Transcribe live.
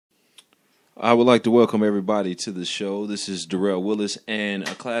I would like to welcome everybody to the show. This is Darrell Willis, and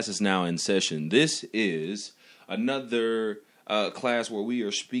a class is now in session. This is another class where we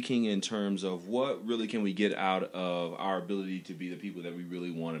are speaking in terms of what really can we get out of our ability to be the people that we really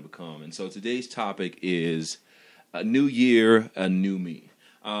want to become. And so today's topic is a new year, a new me.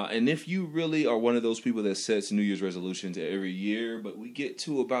 And if you really are one of those people that sets New Year's resolutions every year, but we get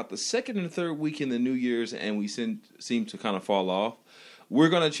to about the second and third week in the New Year's and we seem to kind of fall off, we're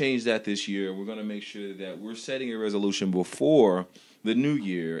going to change that this year. We're going to make sure that we're setting a resolution before the new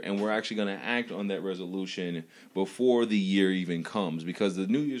year, and we're actually going to act on that resolution before the year even comes, because the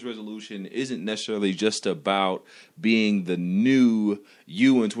New Year's resolution isn't necessarily just about being the new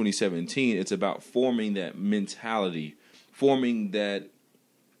you in 2017. It's about forming that mentality, forming that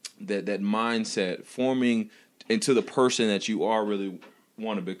mindset, forming into the person that you are really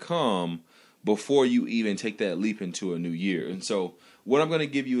want to become before you even take that leap into a new year. And so what I'm going to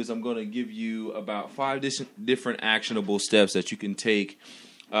give you is I'm going to give you about 5 different actionable steps that you can take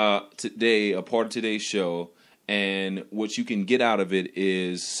today, a part of today's show. And what you can get out of it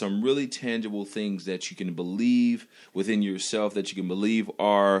is some really tangible things that you can believe within yourself, that you can believe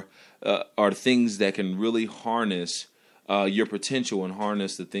are things that can really harness your potential and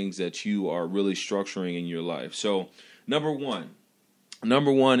harness the things that you are really structuring in your life. So number one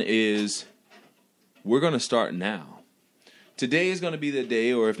is we're going to start now. Today is going to be the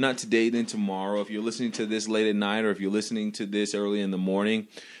day, or if not today, then tomorrow. If you're listening to this late at night, or if you're listening to this early in the morning,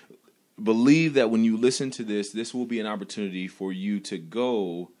 believe that when you listen to this, this will be an opportunity for you to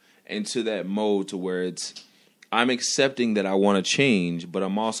go into that mode to where it's, I'm accepting that I want to change, but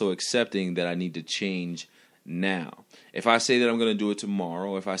I'm also accepting that I need to change now. If I say that I'm going to do it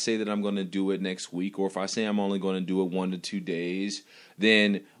tomorrow, if I say that I'm going to do it next week, or if I say I'm only going to do it 1 to 2 days,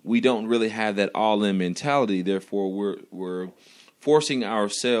 then we don't really have that all-in mentality. Therefore, we're forcing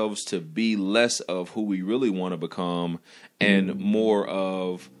ourselves to be less of who we really want to become and more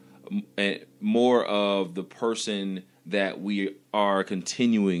of the person that we are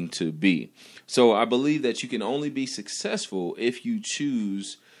continuing to be. So I believe that you can only be successful if you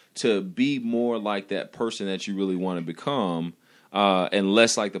choose to be more like that person that you really want to become, and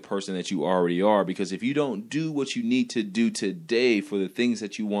less like the person that you already are. Because if you don't do what you need to do today for the things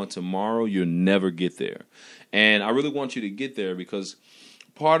that you want tomorrow, you'll never get there. And I really want you to get there, because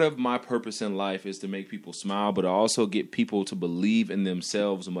part of my purpose in life is to make people smile, but also get people to believe in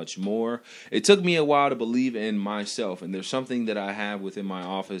themselves much more. It took me a while to believe in myself, and there's something that I have within my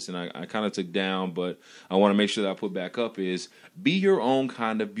office, and I kind of took down, but I want to make sure that I put back up, is be your own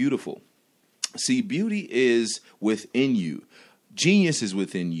kind of beautiful. See, beauty is within you. Genius is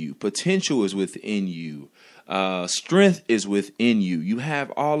within you. Potential is within you. Strength is within you. You have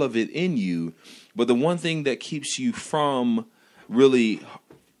all of it in you, but the one thing that keeps you from really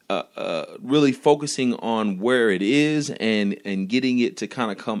focusing on where it is and getting it to kind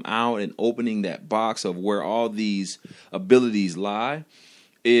of come out and opening that box of where all these abilities lie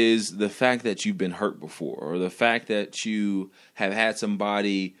is the fact that you've been hurt before, or the fact that you have had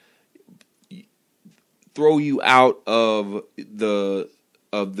somebody throw you out of the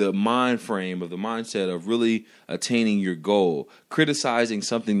mind frame, of the mindset of really attaining your goal, criticizing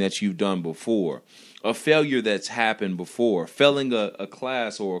something that you've done before, a failure that's happened before, failing a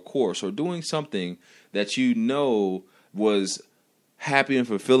class or a course, or doing something that you know was happy and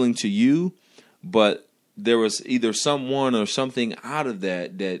fulfilling to you, but there was either someone or something out of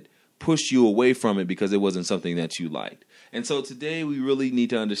that pushed you away from it because it wasn't something that you liked. And so today we really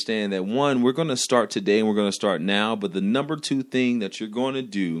need to understand that, one, we're going to start today and we're going to start now, but the number 2 thing that you're going to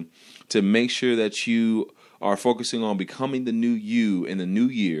do to make sure that you are focusing on becoming the new you in the new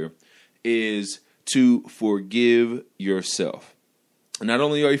year is to forgive yourself. Not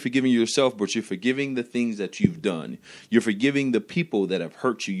only are you forgiving yourself, but you're forgiving the things that you've done. You're forgiving the people that have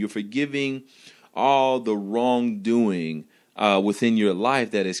hurt you. You're forgiving all the wrongdoing within your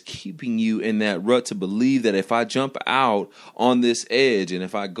life that is keeping you in that rut to believe that if I jump out on this edge and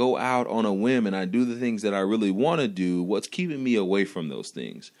if I go out on a whim and I do the things that I really want to do, what's keeping me away from those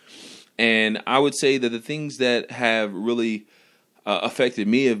things? And I would say that the things that have really affected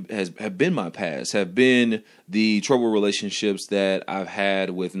me have been my past, have been the troubled relationships that I've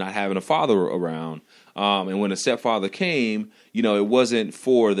had with not having a father around. And when a stepfather came, it wasn't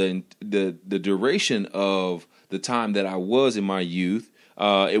for the duration of the time that I was in my youth.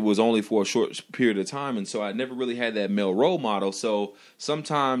 It was only for a short period of time. And so I never really had that male role model. So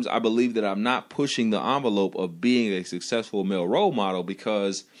sometimes I believe that I'm not pushing the envelope of being a successful male role model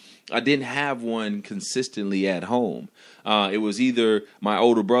because I didn't have one consistently at home. It was either my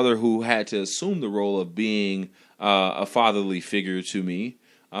older brother who had to assume the role of being a fatherly figure to me,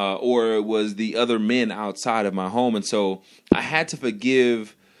 or it was the other men outside of my home. And so I had to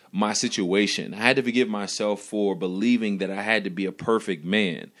forgive my situation. I had to forgive myself for believing that I had to be a perfect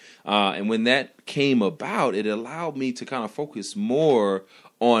man. And when that came about, it allowed me to kind of focus more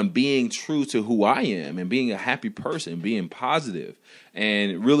on being true to who I am and being a happy person, being positive,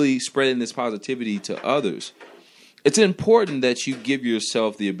 and really spreading this positivity to others. It's important that you give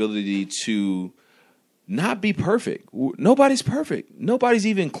yourself the ability to not be perfect. Nobody's perfect. Nobody's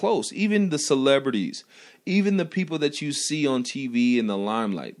even close. Even the celebrities, even the people that you see on TV in the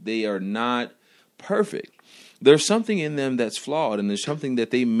limelight, they are not perfect. There's something in them that's flawed, and there's something that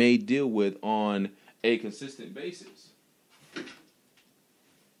they may deal with on a consistent basis.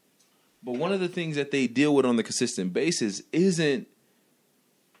 But one of the things that they deal with on the consistent basis isn't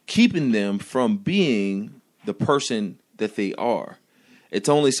keeping them from being the person that they are. It's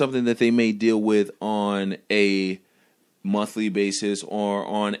only something that they may deal with on a monthly basis or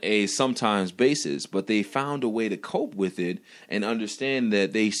on a sometimes basis, but they found a way to cope with it and understand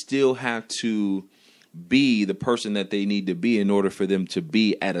that they still have to be the person that they need to be in order for them to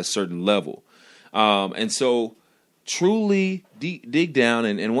be at a certain level. And so truly dig down.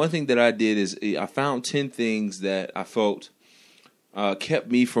 And one thing that I did is I found 10 things that I felt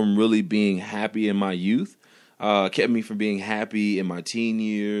kept me from really being happy in my youth, kept me from being happy in my teen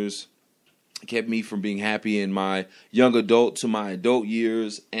years, kept me from being happy in my young adult to my adult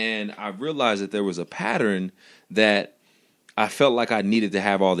years. And I realized that there was a pattern that I felt like I needed to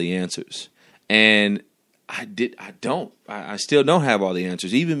have all the answers. And I still don't have all the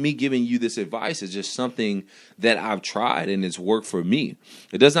answers. Even me giving you this advice is just something that I've tried and it's worked for me.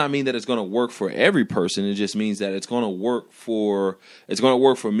 It does not mean that it's going to work for every person. It just means that it's going to work for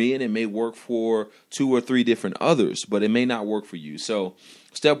me, and it may work for 2 or 3 different others, but it may not work for you. So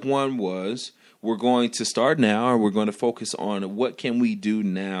step 1 was we're going to start now, and we're going to focus on what can we do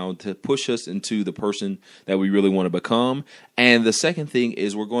now to push us into the person that we really want to become. And the second thing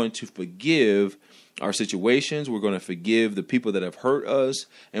is we're going to forgive our situations. We're going to forgive the people that have hurt us,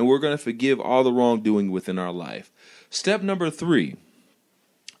 and we're going to forgive all the wrongdoing within our life. Step number 3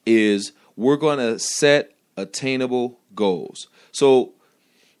 is we're going to set attainable goals. So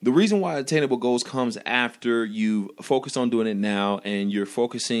the reason why attainable goals comes after you focus on doing it now and you're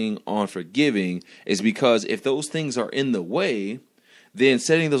focusing on forgiving is because if those things are in the way, then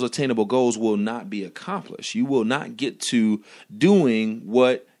setting those attainable goals will not be accomplished. You will not get to doing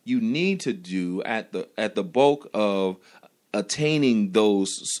what you need to do at the bulk of attaining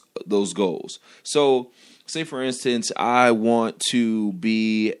those goals. So say, for instance, I want to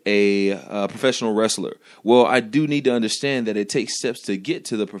be a professional wrestler. Well, I do need to understand that it takes steps to get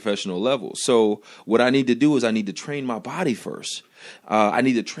to the professional level. So what I need to do is I need to train my body first. I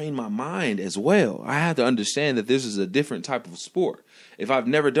need to train my mind as well. I have to understand that this is a different type of sport. If I've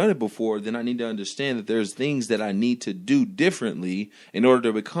never done it before, then I need to understand that there's things that I need to do differently in order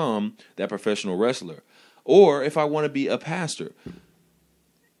to become that professional wrestler. Or if I want to be a pastor,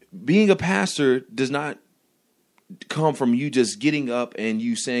 being a pastor does not come from you just getting up and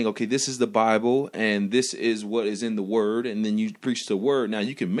you saying, okay, this is the Bible and this is what is in the word, and then you preach the word. Now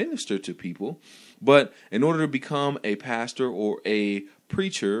you can minister to people, but in order to become a pastor or a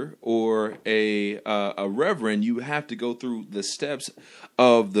preacher or a reverend, you have to go through the steps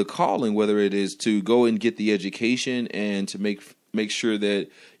of the calling, whether it is to go and get the education and to make sure that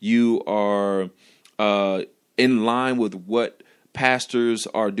you are in line with what pastors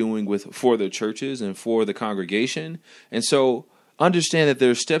are doing for their churches and for the congregation. And so understand that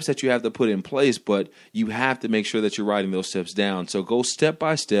there are steps that you have to put in place, but you have to make sure that you're writing those steps down. So go step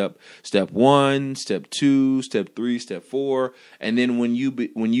by step, step 1, step 2, step 3, step 4. And then when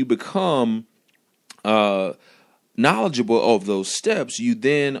you become knowledgeable of those steps, you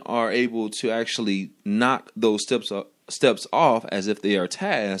then are able to actually knock those steps off as if they are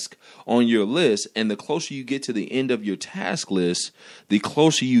tasks on your list. And the closer you get to the end of your task list, the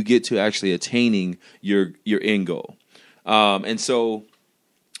closer you get to actually attaining your end goal. And so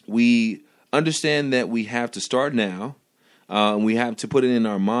we understand that we have to start now. And we have to put it in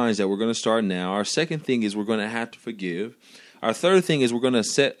our minds that we're going to start now. Our second thing is we're going to have to forgive. Our third thing is we're going to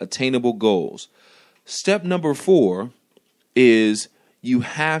set attainable goals. Step number 4 is you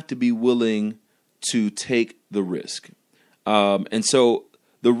have to be willing to take the risk. And so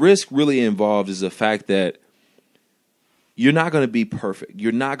the risk really involved is the fact that you're not going to be perfect.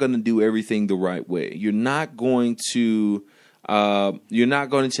 You're not going to do everything the right way. You're not going to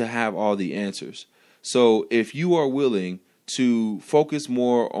have all the answers. So if you are willing to focus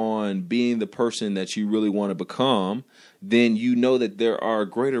more on being the person that you really want to become, then you know that there are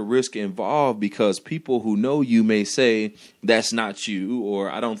greater risk involved, because people who know you may say that's not you, or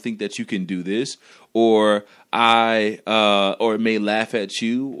I don't think that you can do this, or or may laugh at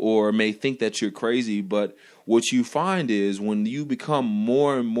you, or may think that you're crazy. But what you find is when you become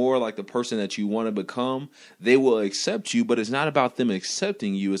more and more like the person that you want to become, they will accept you. But it's not about them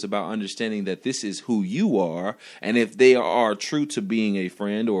accepting you. It's about understanding that this is who you are. And if they are true to being a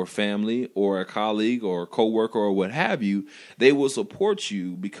friend or a family or a colleague or a coworker or what have you, they will support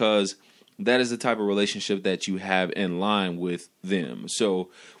you, because that is the type of relationship that you have in line with them. So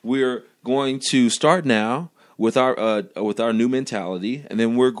we're going to start now with our new mentality, and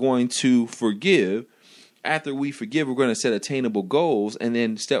then we're going to forgive. After we forgive, we're going to set attainable goals. And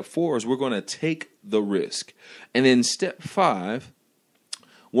then step 4 is we're going to take the risk. And then step 5,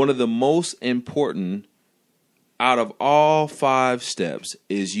 one of the most important out of all 5 steps,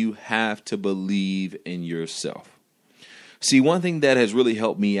 is you have to believe in yourself. See, one thing that has really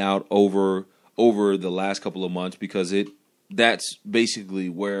helped me out over the last couple of months, because that's basically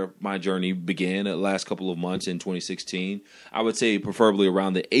where my journey began the last couple of months in 2016. I would say preferably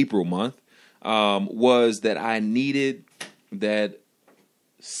around the April month. Was that I needed that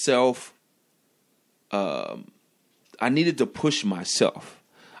I needed to push myself.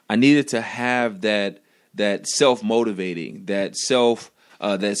 I needed to have that self-motivating, that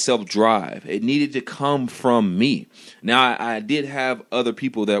self-drive. It needed to come from me. Now, I did have other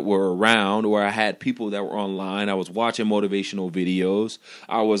people that were around, or I had people that were online. I was watching motivational videos.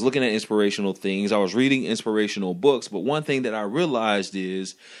 I was looking at inspirational things. I was reading inspirational books. But one thing that I realized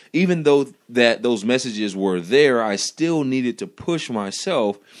is, even though that those messages were there, I still needed to push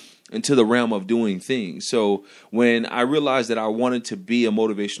myself into the realm of doing things. So when I realized that I wanted to be a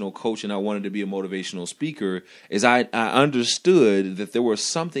motivational coach and I wanted to be a motivational speaker, is I understood that there was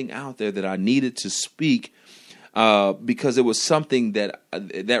something out there that I needed to speak, because it was something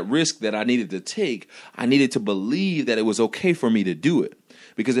that risk that I needed to take. I needed to believe that it was okay for me to do it.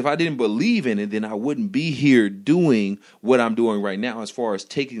 Because if I didn't believe in it, then I wouldn't be here doing what I'm doing right now, as far as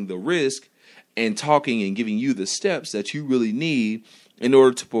taking the risk and talking and giving you the steps that you really need in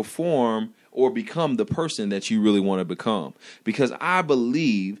order to perform or become the person that you really want to become. Because I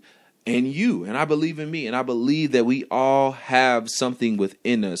believe in you, and I believe in me, and I believe that we all have something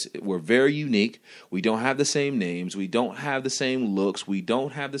within us. We're very unique. We don't have the same names. We don't have the same looks. We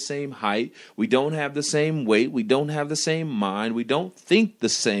don't have the same height. We don't have the same weight. We don't have the same mind. We don't think the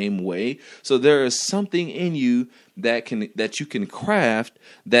same way. So there is something in you that you can craft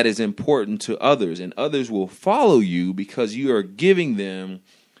that is important to others, and others will follow you because you are giving them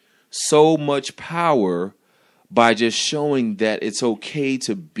so much power by just showing that it's okay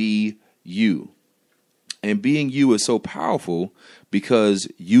to be you. And being you is so powerful because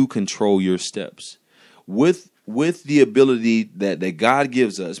you control your steps with the ability that God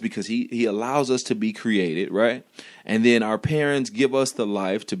gives us, because he allows us to be created, right? And then our parents give us the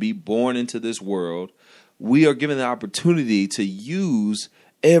life to be born into this world. We are given the opportunity to use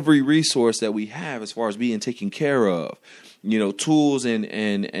every resource that we have as far as being taken care of, tools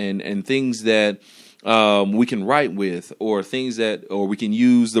and things that we can write with, or we can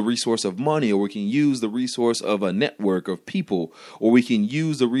use the resource of money, or we can use the resource of a network of people, or we can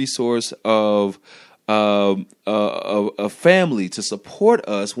use the resource of a family to support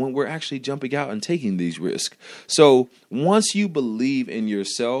us when we're actually jumping out and taking these risks. So once you believe in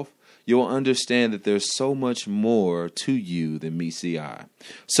yourself, you'll understand that there's so much more to you than meets the eye.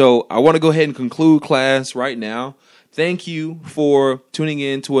 So I want to go ahead and conclude class right now. Thank you for tuning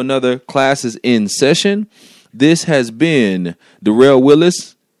in to another Classes in Session. This has been Darrell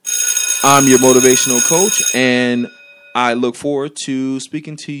Willis. I'm your motivational coach, and I look forward to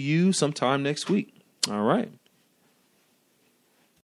speaking to you sometime next week. All right.